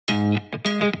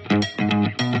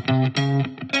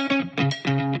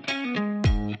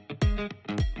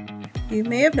You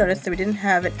may have noticed that we didn't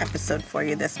have an episode for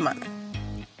you this month.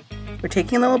 We're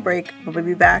taking a little break, but we'll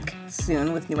be back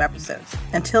soon with new episodes.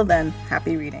 Until then,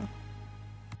 happy reading.